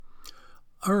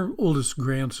Our oldest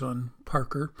grandson,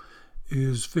 Parker,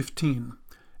 is 15,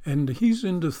 and he's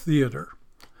into theater.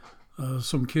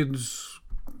 Some kids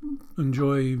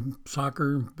enjoy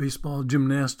soccer, baseball,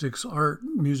 gymnastics, art,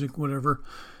 music, whatever,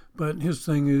 but his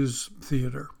thing is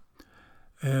theater,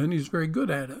 and he's very good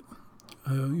at it.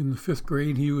 In the 5th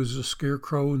grade, he was a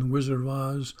scarecrow in The Wizard of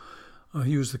Oz.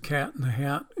 He was the Cat in the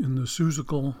Hat in the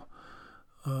Seussical,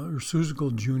 or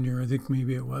Seussical Junior, I think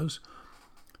maybe it was.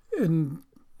 And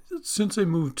since I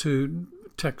moved to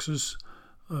Texas,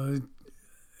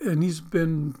 and he's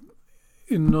been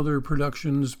in other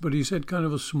productions, but he's had kind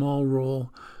of a small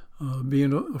role,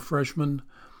 being a freshman.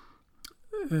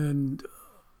 And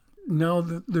now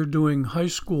that they're doing High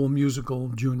School Musical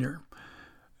Junior,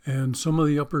 and some of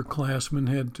the upperclassmen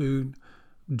had to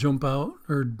jump out,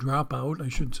 or drop out, I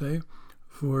should say,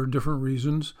 for different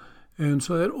reasons. And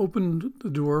so that opened the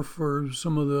door for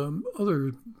some of the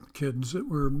other kids that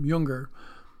were younger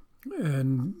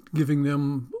and giving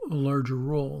them a larger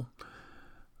role.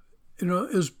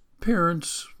 As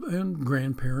parents and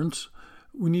grandparents,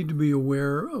 we need to be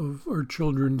aware of our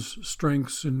children's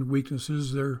strengths and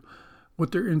weaknesses,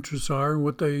 what their interests are,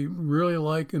 what they really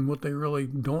like and what they really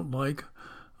don't like.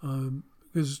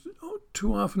 Because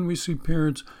too often we see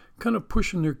parents kind of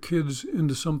pushing their kids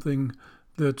into something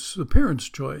that's the parent's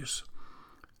choice.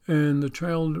 And the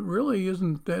child really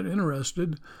isn't that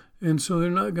interested, and so they're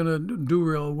not going to do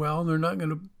real well. They're not going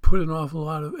to put an awful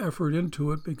lot of effort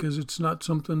into it because it's not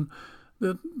something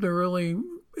that they're really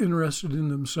interested in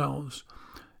themselves.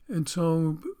 And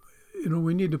so,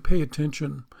 we need to pay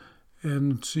attention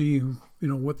and see,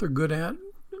 what they're good at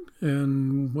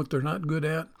and what they're not good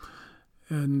at,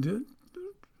 and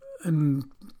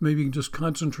maybe just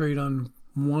concentrate on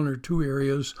one or two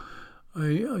areas.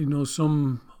 I know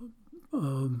some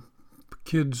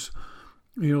kids,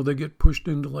 they get pushed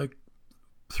into like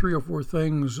 3 or 4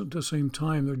 things at the same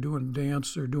time. They're doing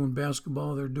dance, they're doing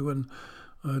basketball, they're doing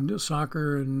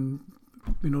soccer and,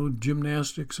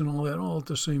 gymnastics and all that all at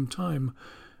the same time.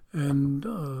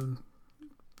 And,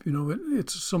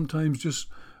 it's sometimes just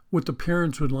what the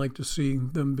parents would like to see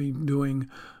them be doing.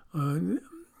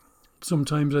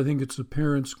 Sometimes I think it's the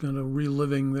parents kind of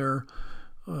reliving their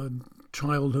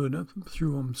childhood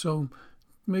through them. So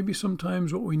maybe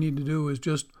sometimes what we need to do is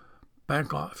just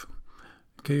back off,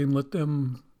 okay, and let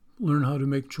them learn how to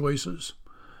make choices.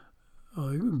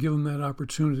 Give them that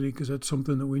opportunity, because that's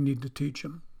something that we need to teach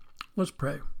them. Let's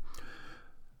pray.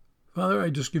 Father, I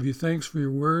just give you thanks for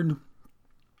your word.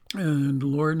 And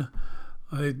Lord,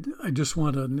 I just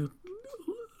want to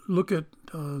look at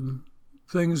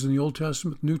things in the Old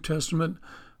Testament, New Testament,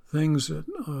 things that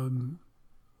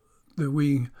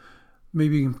we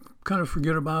maybe kind of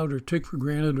forget about or take for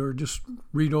granted or just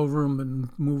read over them and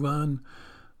move on.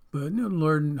 But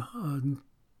Lord,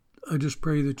 I just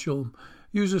pray that you'll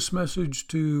use this message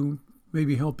to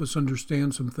maybe help us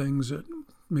understand some things that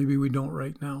maybe we don't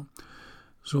right now.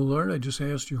 So Lord, I just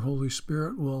ask your Holy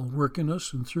Spirit will work in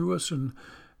us and through us and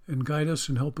guide us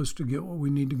and help us to get what we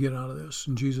need to get out of this.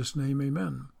 In Jesus' name,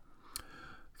 amen.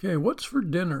 Okay, what's for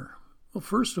dinner? Well,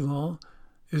 first of all,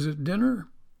 is it dinner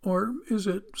or is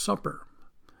it supper?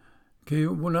 Okay,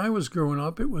 when I was growing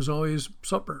up, it was always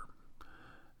supper.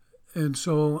 And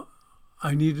so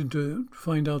I needed to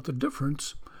find out the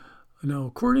difference. Now,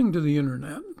 according to the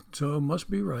internet, so it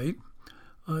must be right,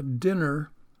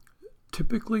 dinner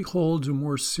typically holds a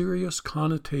more serious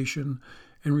connotation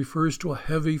and refers to a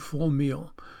heavy, full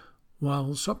meal,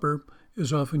 while supper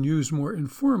is often used more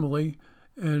informally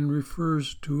and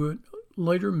refers to a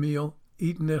lighter meal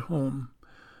eaten at home.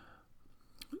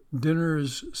 Dinner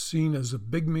is seen as a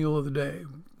big meal of the day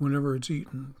whenever it's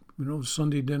eaten.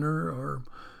 Sunday dinner or,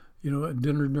 a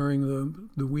dinner during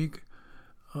the week.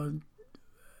 And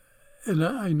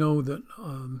I know that,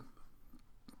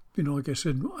 like I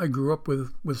said, I grew up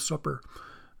with supper.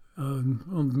 I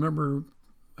remember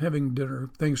having dinner,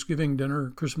 Thanksgiving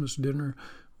dinner, Christmas dinner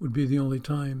would be the only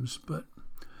times. But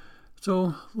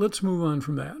so let's move on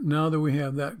from that now that we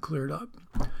have that cleared up.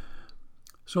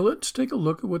 So let's take a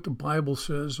look at what the Bible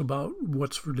says about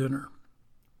what's for dinner.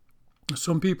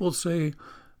 Some people say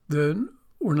that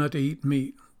we're not to eat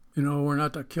meat, we're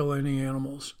not to kill any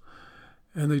animals.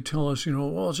 And they tell us,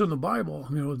 well, it's in the Bible,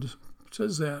 it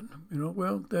says that.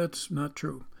 Well, that's not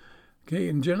true. Okay,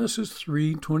 in Genesis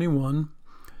 3:21,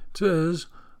 it says,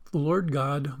 the Lord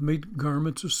God made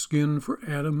garments of skin for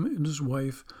Adam and his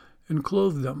wife and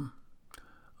clothed them.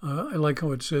 I like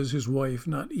how it says his wife,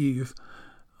 not Eve.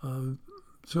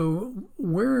 So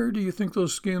where do you think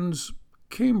those skins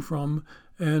came from,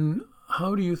 and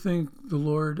how do you think the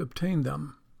Lord obtained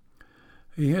them?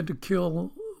 He had to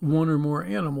kill one or more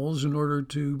animals in order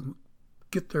to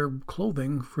get their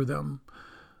clothing for them.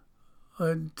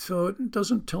 So it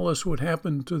doesn't tell us what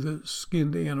happened to the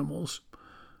skinned animals.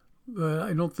 But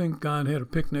I don't think God had a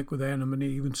picnic with Adam and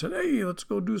Eve and said, hey, let's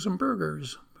go do some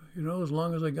burgers, as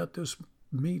long as I got this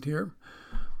meat here.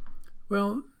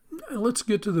 Well, let's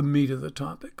get to the meat of the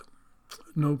topic.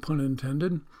 No pun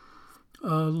intended.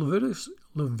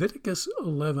 Leviticus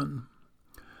 11.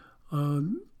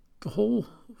 The whole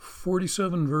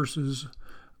 47 verses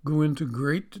go into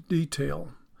great detail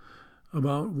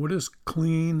about what is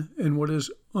clean and what is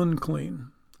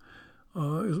unclean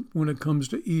when it comes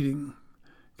to eating.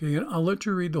 Okay, and I'll let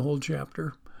you read the whole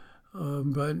chapter,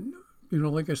 but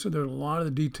like I said, there's a lot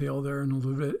of detail there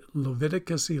in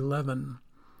Leviticus 11.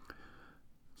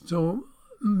 So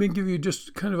let me give you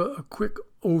just kind of a quick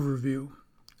overview.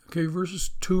 Okay,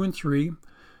 verses 2 and 3,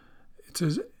 it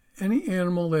says, any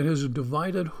animal that has a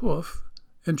divided hoof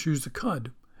and chews the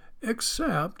cud,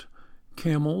 except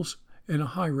camels and a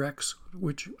hyrax,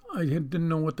 which I didn't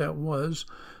know what that was.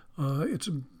 It's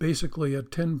basically a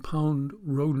 10-pound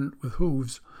rodent with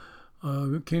hooves.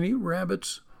 Can't eat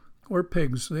rabbits or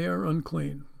pigs. They are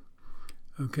unclean.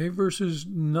 Okay, verses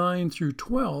 9 through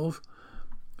 12,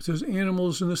 it says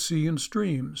animals in the sea and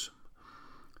streams.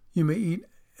 You may eat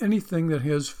anything that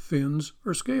has fins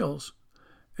or scales.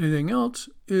 Anything else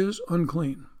is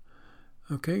unclean.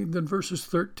 Okay, then verses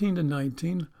 13 to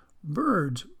 19,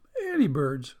 birds, any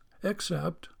birds,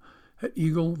 except an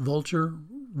eagle, vulture,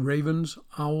 ravens,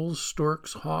 owls,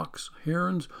 storks, hawks,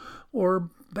 herons, or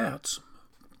bats.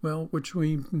 Well, which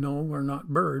we know are not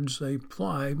birds. They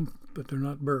fly, but they're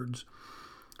not birds.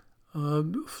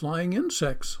 Flying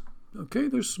insects. Okay,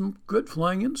 there's some good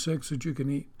flying insects that you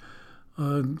can eat.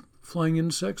 Flying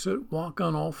insects that walk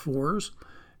on all fours,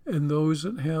 and those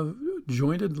that have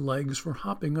jointed legs for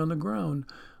hopping on the ground,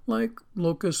 like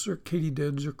locusts or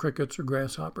katydids or crickets or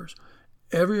grasshoppers.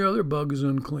 Every other bug is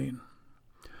unclean.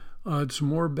 Some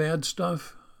more bad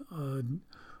stuff.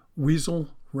 Weasel,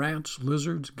 rats,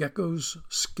 lizards, geckos,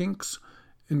 skinks,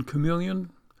 and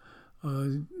chameleon.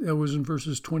 That was in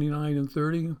verses 29 and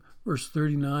 30. Verse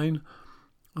 39.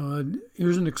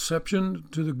 Here's an exception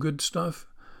to the good stuff.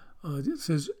 It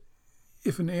says,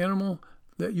 if an animal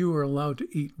that you are allowed to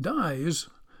eat dies,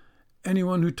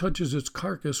 anyone who touches its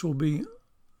carcass will be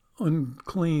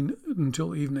unclean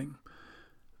until evening.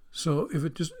 So if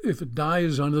it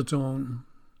dies on its own,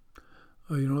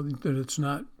 that it's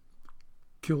not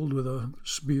killed with a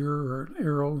spear or an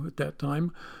arrow at that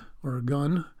time, or a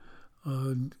gun.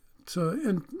 And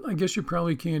I guess you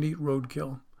probably can't eat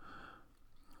roadkill.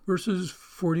 Verses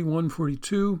 41,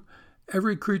 42,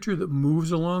 every creature that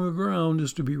moves along the ground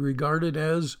is to be regarded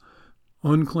as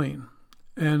unclean,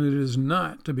 and it is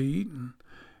not to be eaten.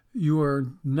 You are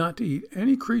not to eat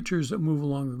any creatures that move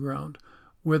along the ground,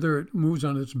 whether it moves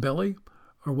on its belly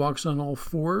or walks on all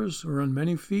fours or on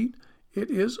many feet. It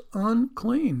is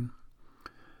unclean.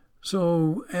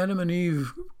 So Adam and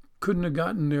Eve couldn't have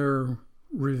gotten their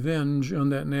revenge on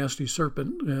that nasty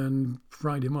serpent and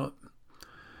fried him up.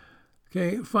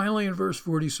 Okay, finally in verse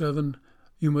 47,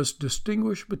 you must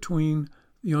distinguish between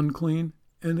the unclean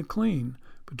and the clean,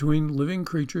 between living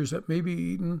creatures that may be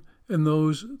eaten and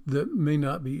those that may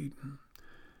not be eaten.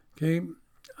 Okay,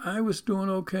 I was doing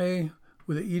okay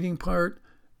with the eating part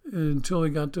until I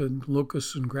got to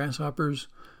locusts and grasshoppers,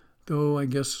 though I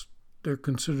guess they're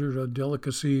considered a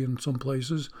delicacy in some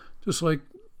places, just like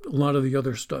a lot of the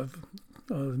other stuff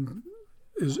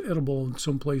is edible in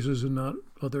some places and not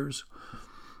others.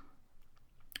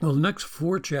 Well, the next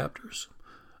 4 chapters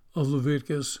of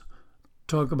Leviticus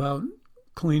talk about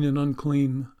clean and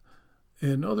unclean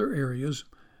in other areas.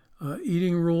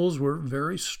 Eating rules were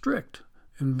very strict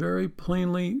and very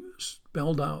plainly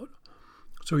spelled out.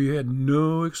 So you had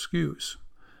no excuse.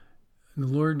 And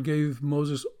the Lord gave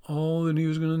Moses all that he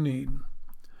was going to need.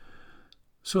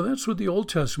 So that's what the Old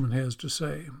Testament has to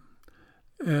say.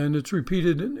 And it's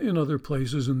repeated in other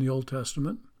places in the Old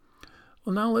Testament.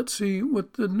 Well, now let's see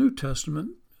what the New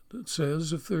Testament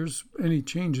says, if there's any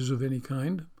changes of any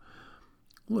kind.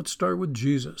 Let's start with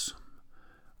Jesus.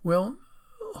 Well,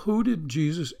 who did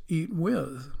Jesus eat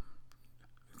with?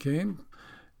 Okay,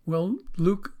 well,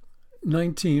 Luke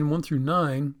 19, 1 through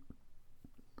 9,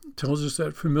 tells us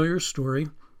that familiar story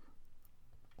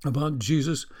about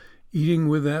Jesus eating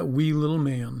with that wee little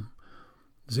man,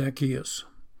 Zacchaeus.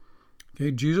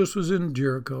 Okay, Jesus was in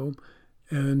Jericho,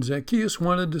 and Zacchaeus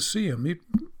wanted to see him. He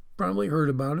probably heard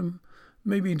about him.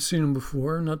 Maybe he'd seen him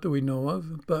before, not that we know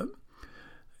of, but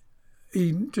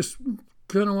he just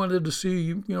kind of wanted to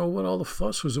see, what all the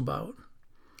fuss was about.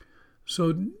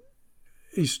 So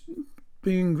he's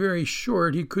being very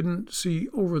short. He couldn't see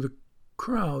over the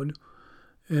crowd,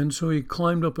 And so he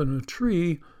climbed up in a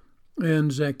tree,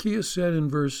 and Zacchaeus said in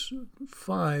verse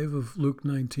 5 of Luke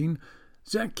 19,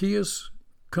 "Zacchaeus,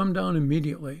 come down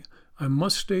immediately. I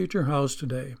must stay at your house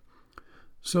today."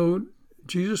 So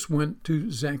Jesus went to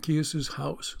Zacchaeus'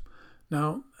 house.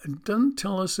 Now, it doesn't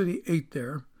tell us that he ate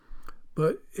there,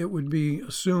 but it would be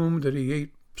assumed that he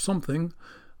ate something,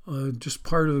 just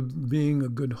part of being a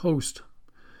good host.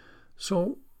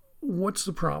 So what's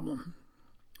the problem?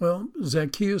 Well,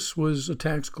 Zacchaeus was a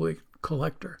tax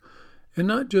collector, and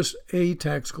not just a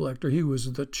tax collector. He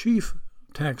was the chief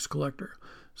tax collector.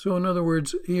 So in other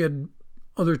words, he had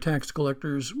other tax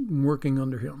collectors working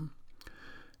under him.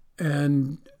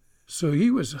 And so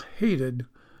he was hated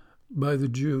by the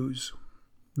Jews.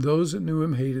 Those that knew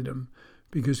him hated him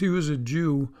because he was a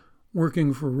Jew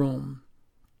working for Rome.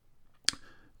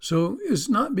 So his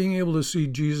not being able to see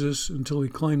Jesus until he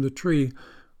climbed the tree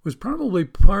was probably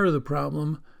part of the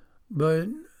problem, but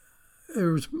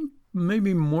there was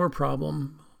maybe more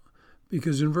problem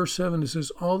because in verse 7 it says,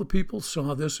 "All the people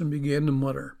saw this and began to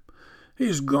mutter,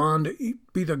 'He's gone to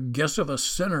be the guest of a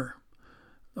sinner,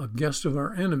 a guest of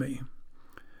our enemy.'"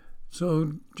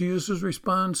 So Jesus'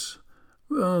 response,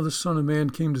 "Well, the Son of Man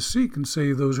came to seek and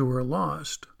save those who were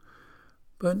lost."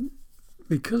 But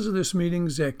because of this meeting,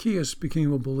 Zacchaeus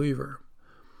became a believer.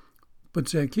 But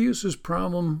Zacchaeus'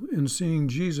 problem in seeing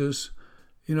Jesus,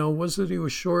 was that he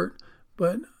was short,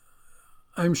 but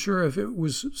I'm sure if it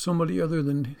was somebody other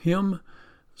than him,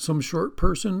 some short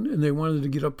person, and they wanted to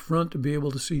get up front to be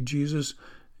able to see Jesus,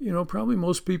 probably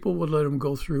most people would let him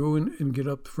go through and get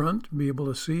up front and be able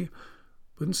to see.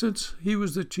 But since he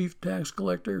was the chief tax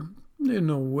collector, there's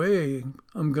no way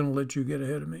I'm going to let you get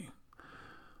ahead of me.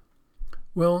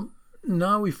 Well,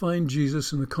 now we find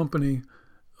Jesus in the company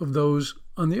of those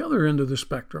on the other end of the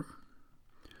spectrum.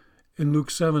 In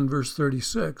Luke 7, verse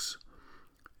 36,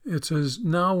 it says,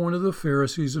 "Now one of the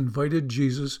Pharisees invited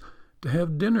Jesus to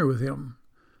have dinner with him.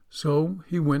 So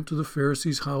he went to the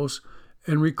Pharisee's house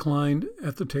and reclined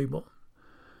at the table."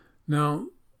 Now,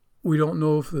 we don't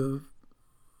know if the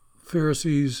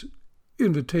Pharisee's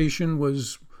invitation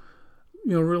was,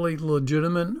 really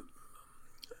legitimate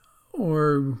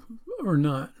or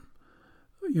not.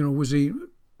 Was he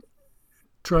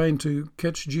trying to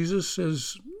catch Jesus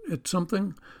at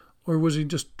something, or was he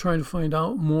just trying to find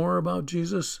out more about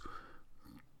Jesus?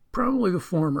 Probably the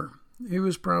former. He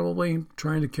was probably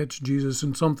trying to catch Jesus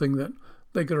in something that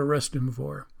they could arrest him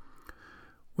for.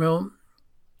 Well,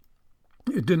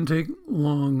 it didn't take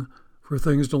long for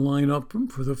things to line up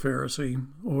for the Pharisee,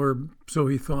 or so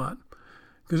he thought,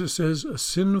 because it says, "A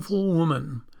sinful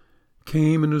woman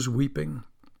came and was weeping.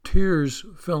 Tears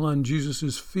fell on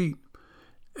Jesus' feet,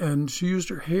 and she used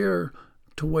her hair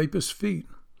to wipe his feet."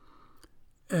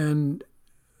 And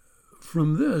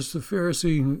from this, the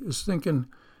Pharisee is thinking,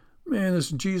 man, this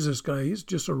Jesus guy, he's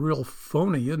just a real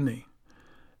phony, isn't he?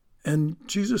 And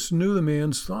Jesus knew the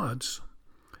man's thoughts.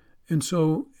 And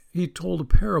so he told a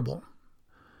parable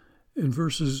in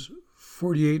verses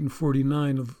 48 and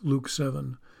 49 of Luke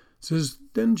 7. It says,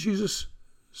 "Then Jesus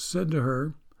said to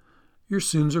her, 'Your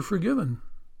sins are forgiven.'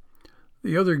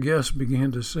 The other guests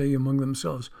began to say among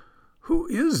themselves, 'Who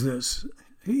is this?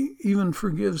 He even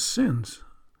forgives sins.'"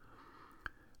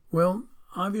 Well,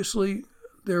 obviously,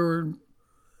 there were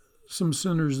some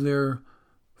sinners there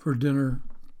for dinner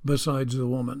besides the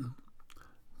woman,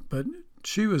 but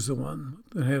she was the one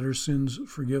that had her sins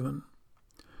forgiven.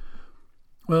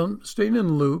 Well, staying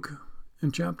in Luke,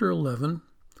 in chapter 11,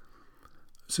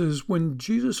 it says, "When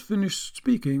Jesus finished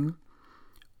speaking,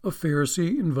 a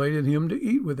Pharisee invited him to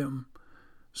eat with him.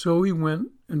 So he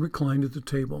went and reclined at the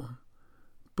table.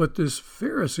 But this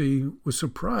Pharisee was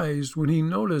surprised when he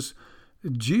noticed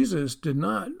that Jesus did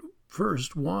not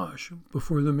first wash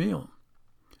before the meal.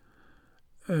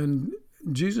 And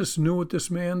Jesus knew what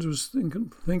this man was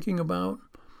thinking about.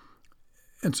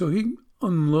 And so he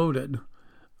unloaded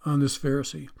on this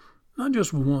Pharisee, not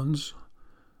just once,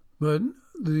 but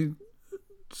the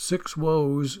 6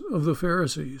 woes of the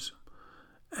Pharisees.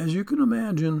 As you can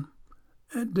imagine,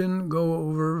 it didn't go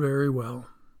over very well.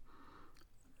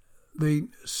 They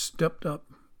stepped up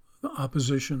the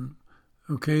opposition.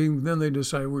 Okay, then they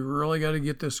decided, we really got to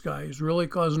get this guy. He's really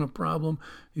causing a problem.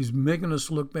 He's making us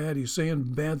look bad. He's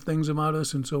saying bad things about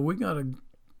us, and so we got to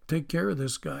take care of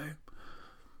this guy.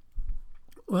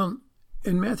 Well,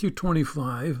 in Matthew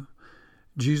 25,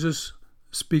 Jesus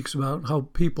speaks about how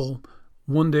people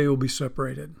one day will be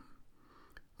separated.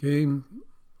 Okay, in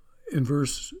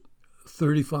verse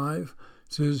 35,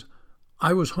 it says,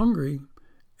 "I was hungry,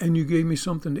 and you gave me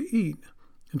something to eat."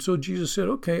 And so Jesus said,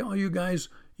 okay, all you guys,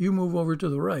 you move over to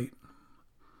the right.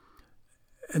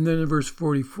 And then in verse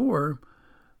 44,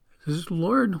 it He says,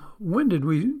 Lord, when did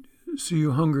we see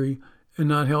you hungry and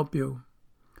not help you?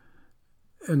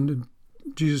 And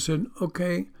Jesus said,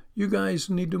 okay, you guys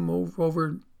need to move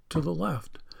over to the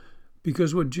left.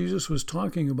 Because what Jesus was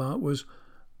talking about was,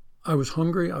 I was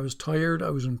hungry, I was tired,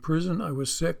 I was in prison, I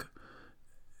was sick,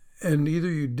 and either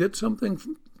you did something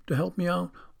to help me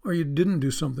out or you didn't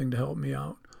do something to help me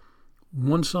out.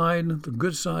 One side, the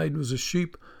good side, was the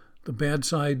sheep, the bad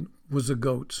side was the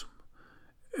goats.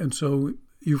 And so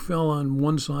you fell on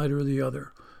one side or the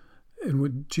other. And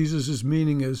what Jesus'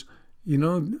 meaning is,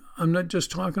 I'm not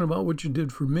just talking about what you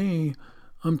did for me,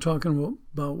 I'm talking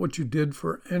about what you did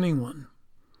for anyone.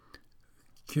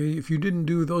 Okay, if you didn't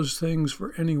do those things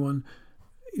for anyone,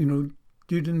 you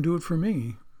didn't do it for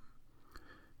me.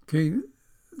 Okay,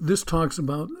 this talks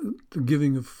about the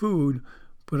giving of food,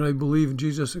 but I believe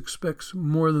Jesus expects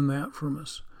more than that from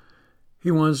us. He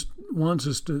wants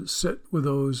us to sit with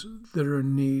those that are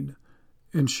in need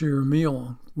and share a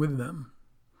meal with them.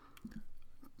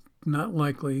 Not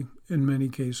likely in many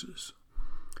cases.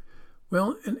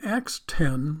 Well, in Acts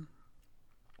 10,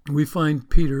 we find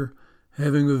Peter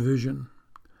having a vision.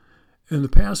 And the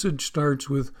passage starts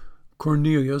with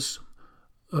Cornelius,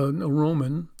 a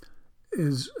Roman,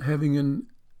 is having an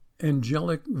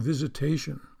angelic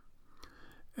visitation.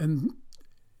 And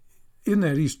in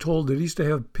that, he's told that he's to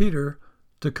have Peter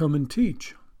to come and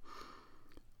teach.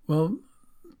 Well,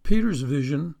 Peter's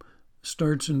vision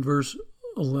starts in verse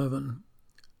 11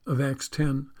 of Acts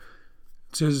 10.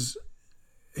 It says,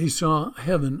 he saw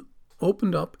heaven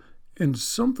opened up and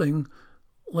something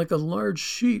like a large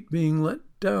sheet being let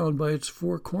down by its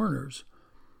four corners.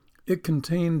 It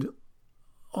contained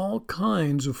all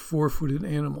kinds of four-footed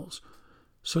animals,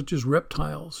 such as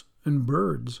reptiles and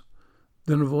birds.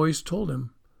 Then a voice told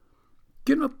him,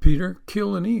 "Get up, Peter,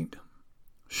 kill and eat."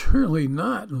 "Surely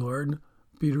not, Lord,"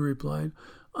 Peter replied.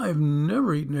 "I have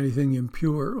never eaten anything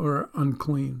impure or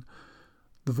unclean."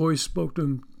 The voice spoke to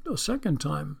him a second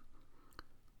time.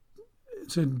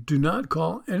 It said, "Do not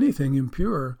call anything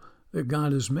impure that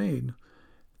God has made."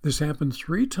 This happened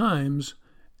 3 times,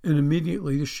 and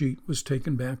immediately the sheet was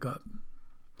taken back up.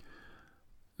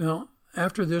 Now,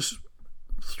 after this,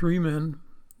 3 men,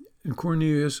 and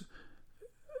Cornelius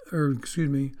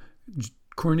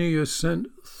sent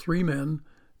 3 men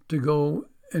to go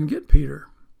and get Peter.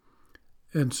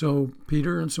 And so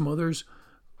Peter and some others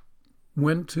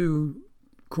went to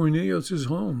Cornelius'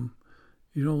 home.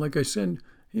 Like I said,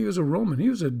 he was a Roman. He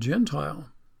was a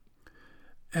Gentile.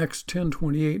 Acts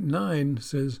 10:28-9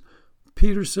 says,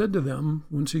 Peter said to them,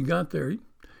 once he got there, he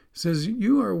says,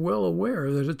 "You are well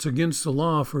aware that it's against the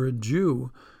law for a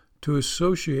Jew to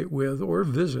associate with or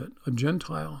visit a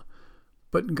Gentile.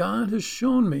 But God has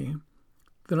shown me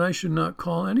that I should not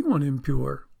call anyone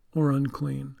impure or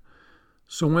unclean.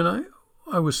 So when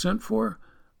I was sent for,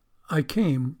 I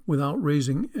came without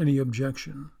raising any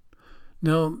objection."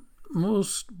 Now,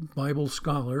 most Bible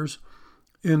scholars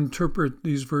interpret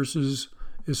these verses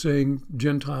as saying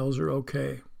Gentiles are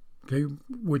okay,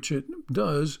 which it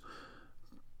does,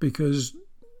 because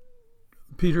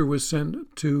Peter was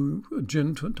sent to a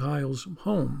Gentile's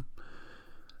home.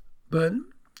 But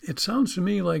it sounds to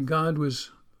me like God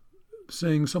was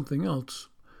saying something else.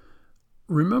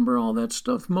 Remember all that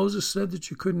stuff Moses said that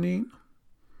you couldn't eat?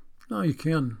 Now you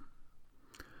can.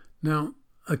 Now,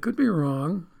 I could be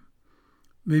wrong.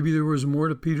 Maybe there was more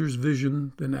to Peter's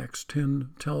vision than Acts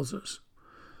 10 tells us.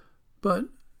 But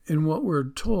in what we're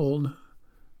told,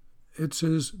 it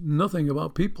says nothing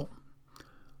about people.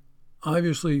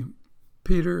 Obviously,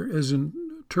 Peter is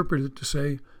interpreted to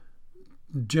say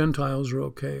Gentiles are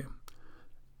okay.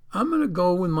 I'm going to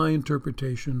go with my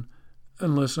interpretation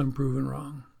unless I'm proven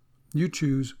wrong. You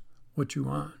choose what you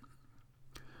want.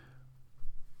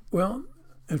 Well,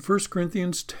 in 1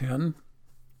 Corinthians 10,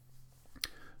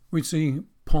 we see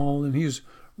Paul, and he's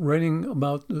writing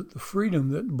about the freedom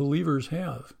that believers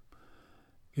have.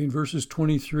 In verses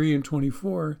 23 and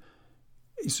 24,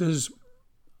 he says,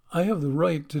 "I have the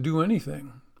right to do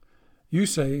anything." You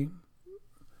say,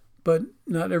 "But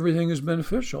not everything is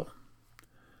beneficial."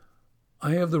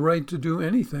 I have the right to do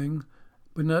anything,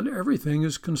 but not everything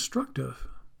is constructive.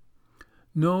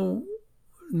 No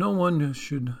one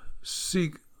should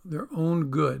seek their own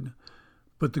good,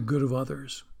 but the good of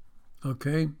others.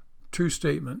 Okay? True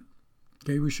statement.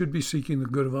 Okay, we should be seeking the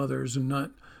good of others and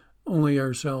not only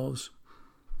ourselves.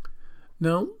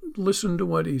 Now, listen to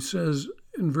what he says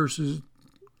in verses,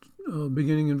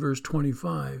 beginning in verse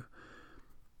 25.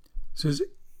 It says,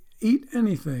 "Eat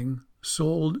anything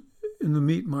sold in the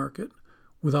meat market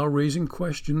without raising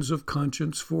questions of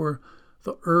conscience, for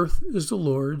the earth is the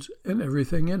Lord's and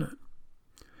everything in it.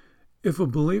 If a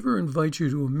believer invites you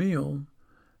to a meal,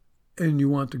 and you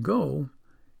want to go,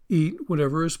 eat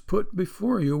whatever is put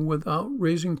before you without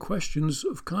raising questions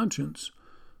of conscience.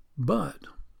 But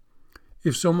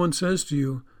if someone says to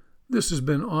you, "This has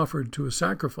been offered to a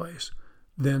sacrifice,"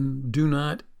 then do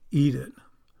not eat it,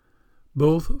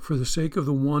 both for the sake of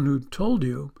the one who told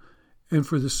you and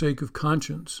for the sake of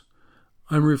conscience.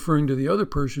 I'm referring to the other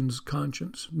person's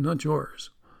conscience, not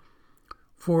yours.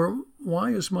 For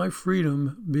why is my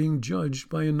freedom being judged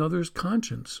by another's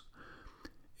conscience?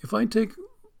 If I take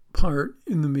part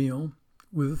in the meal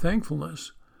with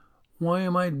thankfulness, why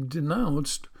am I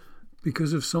denounced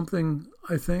because of something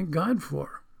I thank God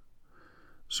for?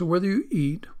 So whether you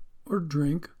eat or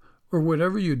drink or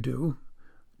whatever you do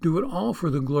it all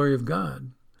for the glory of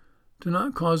God. Do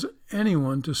not cause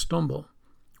anyone to stumble,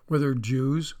 whether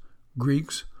Jews,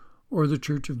 Greeks, or the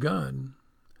church of God,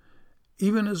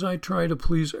 even as I try to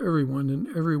please everyone in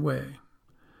every way.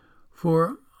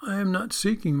 For I am not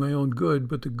seeking my own good,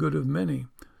 but the good of many,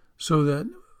 so that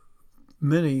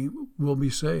many will be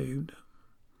saved.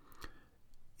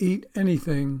 Eat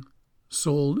anything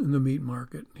sold in the meat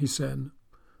market, he said.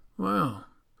 Wow.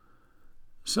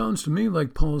 Sounds to me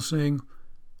like Paul's saying,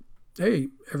 hey,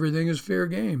 everything is fair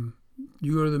game.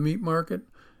 You go to the meat market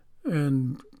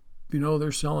and,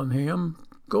 they're selling ham,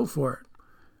 go for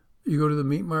it. You go to the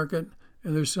meat market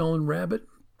and they're selling rabbit,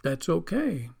 that's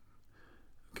okay.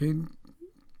 Okay,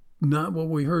 not what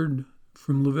we heard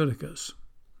from Leviticus.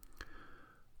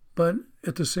 But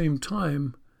at the same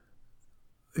time,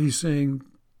 he's saying,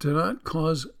 do not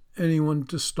cause anyone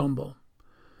to stumble.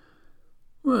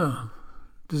 Well,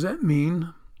 does that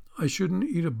mean I shouldn't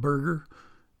eat a burger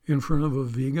in front of a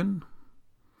vegan?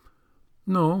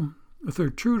 No, if they're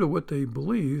true to what they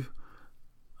believe,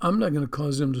 I'm not going to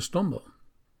cause them to stumble.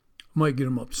 I might get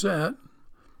them upset,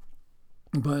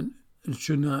 but it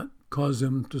should not cause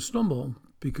them to stumble,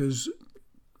 because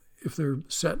if they're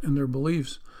set in their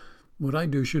beliefs, what I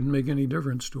do shouldn't make any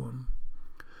difference to them.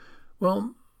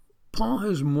 Well, Paul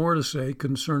has more to say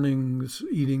concerning this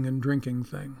eating and drinking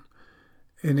thing,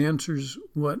 and answers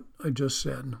what I just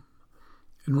said.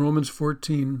 In Romans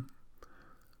 14,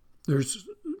 there's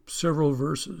several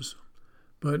verses,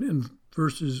 but in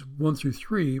verses 1 through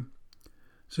 3, it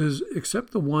says,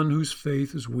 "Except the one whose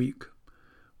faith is weak,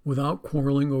 without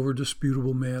quarreling over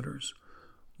disputable matters.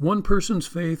 One person's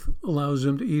faith allows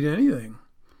him to eat anything,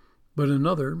 but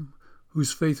another,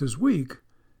 whose faith is weak,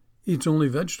 eats only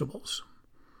vegetables.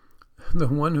 The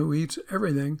one who eats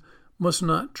everything must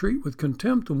not treat with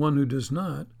contempt the one who does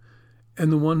not,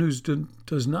 and the one who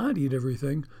does not eat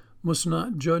everything must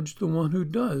not judge the one who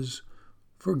does,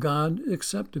 for God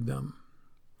accepted them."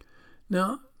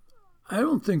 Now, I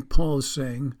don't think Paul is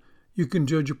saying you can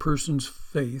judge a person's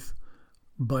faith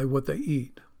by what they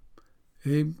eat.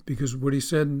 Okay? Because what he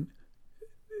said,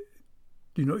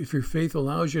 if your faith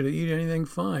allows you to eat anything,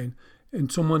 fine.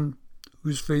 And someone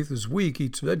whose faith is weak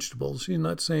eats vegetables. He's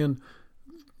not saying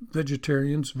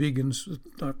vegetarians, vegans,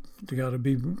 they got to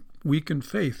be weak in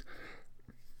faith.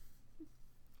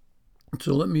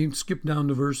 So let me skip down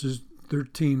to verses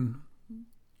 13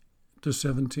 to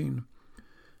 17. It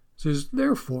says,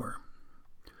 "Therefore,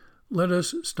 let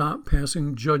us stop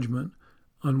passing judgment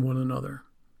on one another.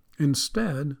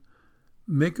 Instead,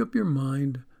 make up your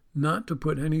mind not to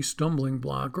put any stumbling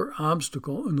block or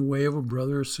obstacle in the way of a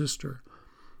brother or sister.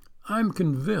 I'm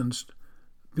convinced,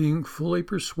 being fully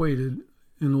persuaded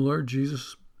in the Lord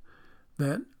Jesus,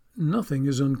 that nothing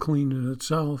is unclean in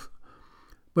itself.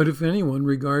 But if anyone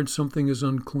regards something as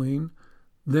unclean,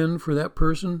 then for that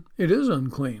person it is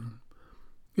unclean.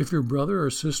 If your brother or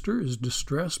sister is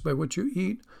distressed by what you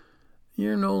eat,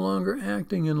 you're no longer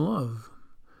acting in love.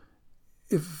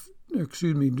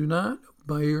 Do not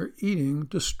by your eating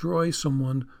destroy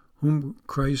someone whom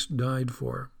Christ died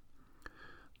for.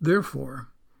 Therefore,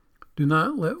 do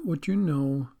not let what you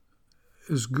know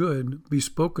is good be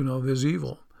spoken of as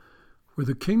evil. For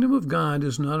the kingdom of God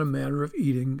is not a matter of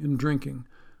eating and drinking,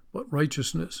 but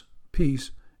righteousness,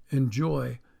 peace, and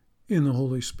joy in the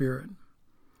Holy Spirit."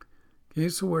 Okay,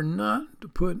 so we're not to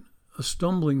put a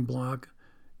stumbling block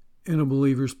in a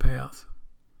believer's path.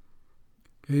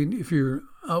 Okay, if you're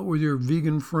out with your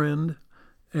vegan friend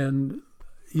and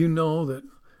you know that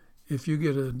if you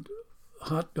get a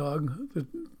hot dog that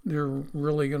they're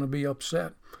really going to be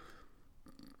upset,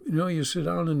 you sit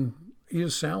down and eat a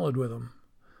salad with them.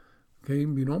 Okay,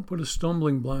 you don't put a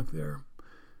stumbling block there.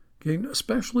 Okay,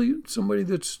 especially somebody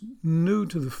that's new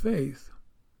to the faith.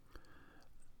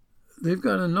 They've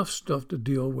got enough stuff to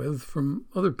deal with from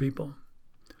other people.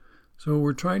 So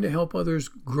we're trying to help others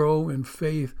grow in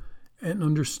faith and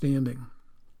understanding.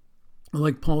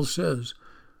 Like Paul says,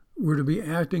 we're to be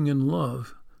acting in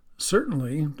love,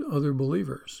 certainly to other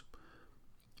believers.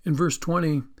 In verse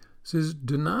 20, it says,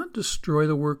 "Do not destroy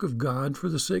the work of God for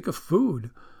the sake of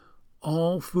food.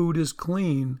 All food is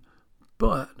clean,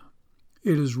 but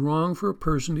it is wrong for a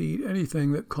person to eat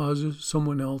anything that causes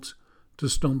someone else to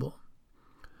stumble."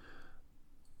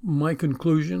 My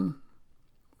conclusion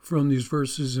from these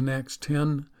verses in Acts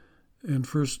 10 and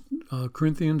 1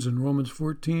 Corinthians and Romans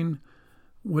 14,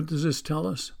 what does this tell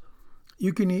us?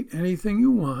 You can eat anything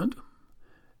you want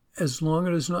as long as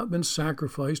it has not been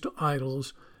sacrificed to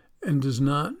idols and does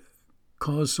not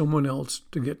cause someone else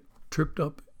to get tripped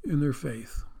up in their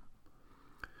faith.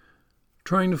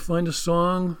 Trying to find a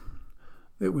song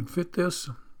that would fit this,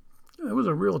 that was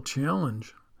a real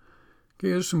challenge. Okay,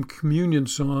 there's some communion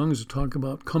songs that talk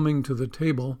about coming to the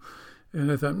table,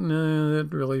 and I thought, nah, that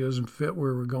really doesn't fit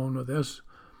where we're going with this.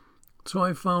 So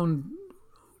I found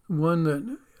one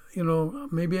that,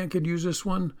 maybe I could use this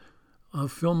one.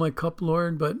 Fill my cup,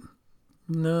 Lord, but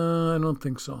no, I don't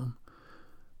think so.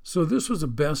 So this was the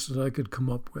best that I could come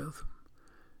up with.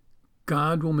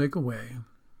 God will make a way.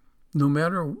 No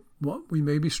matter what we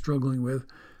may be struggling with,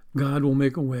 God will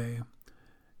make a way.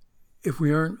 If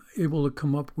we aren't able to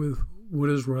come up with what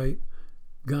is right,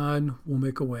 God will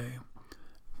make a way.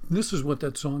 This is what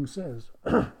that song says.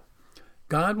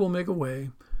 God will make a way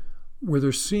where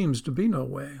there seems to be no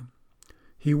way.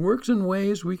 He works in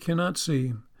ways we cannot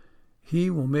see. He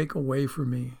will make a way for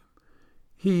me.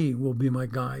 He will be my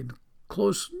guide.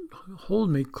 Hold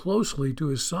me closely to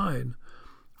his side.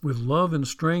 With love and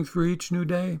strength for each new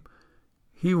day,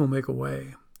 he will make a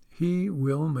way. He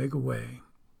will make a way.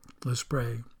 Let's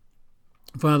pray.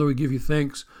 Father, we give you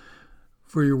thanks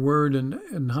for your word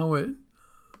and how it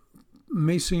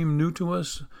may seem new to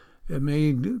us. It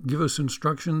may give us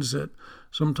instructions that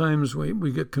sometimes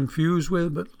we get confused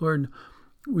with, but Lord,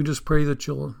 we just pray that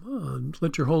you'll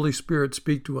let your Holy Spirit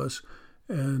speak to us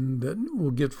and that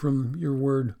we'll get from your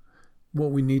word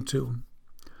what we need to.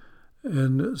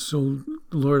 And so,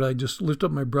 Lord, I just lift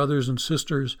up my brothers and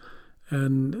sisters,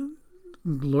 and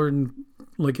Lord,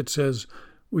 like it says,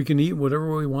 we can eat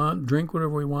whatever we want, drink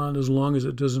whatever we want, as long as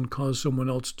it doesn't cause someone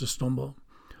else to stumble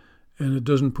and it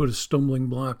doesn't put a stumbling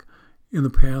block in the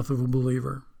path of a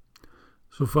believer.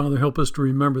 So, Father, help us to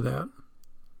remember that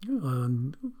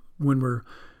when we're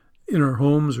in our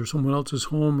homes or someone else's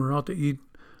home or out to eat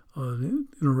in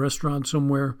a restaurant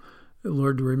somewhere,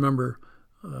 Lord, to remember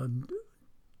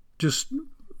just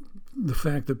the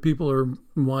fact that people are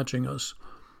watching us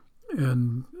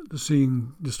and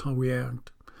seeing just how we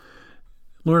act.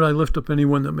 Lord, I lift up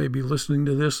anyone that may be listening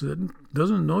to this that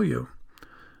doesn't know you,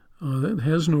 that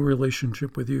has no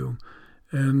relationship with you,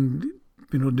 and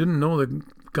didn't know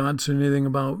that God said anything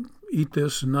about eat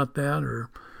this and not that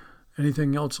or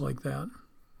anything else like that.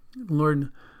 Lord,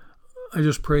 I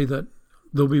just pray that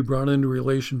they'll be brought into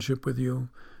relationship with you,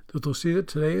 that they'll see that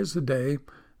today is the day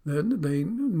that they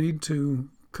need to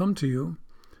come to you,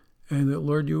 and that,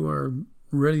 Lord, you are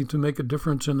ready to make a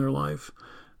difference in their life,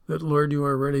 that, Lord, you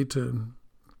are ready to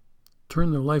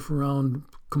turn their life around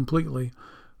completely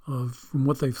from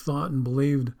what they've thought and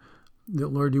believed, that,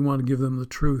 Lord, you want to give them the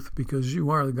truth because you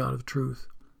are the God of truth.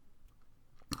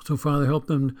 So, Father, help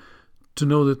them to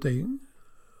know that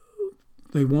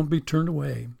they won't be turned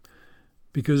away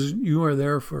because you are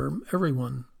there for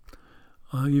everyone,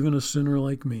 even a sinner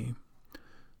like me.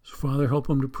 So, Father, help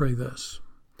them to pray this.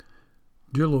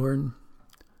 Dear Lord,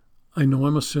 I know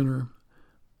I'm a sinner.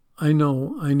 I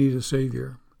know I need a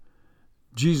Savior.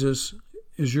 Jesus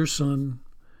is your Son.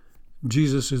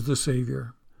 Jesus is the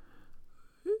Savior.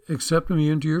 Accept me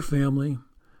into your family.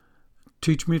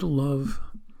 Teach me to love.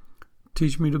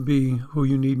 Teach me to be who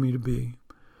you need me to be.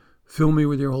 Fill me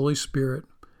with your Holy Spirit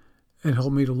and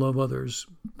help me to love others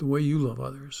the way you love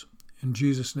others. In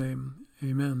Jesus' name,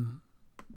 amen.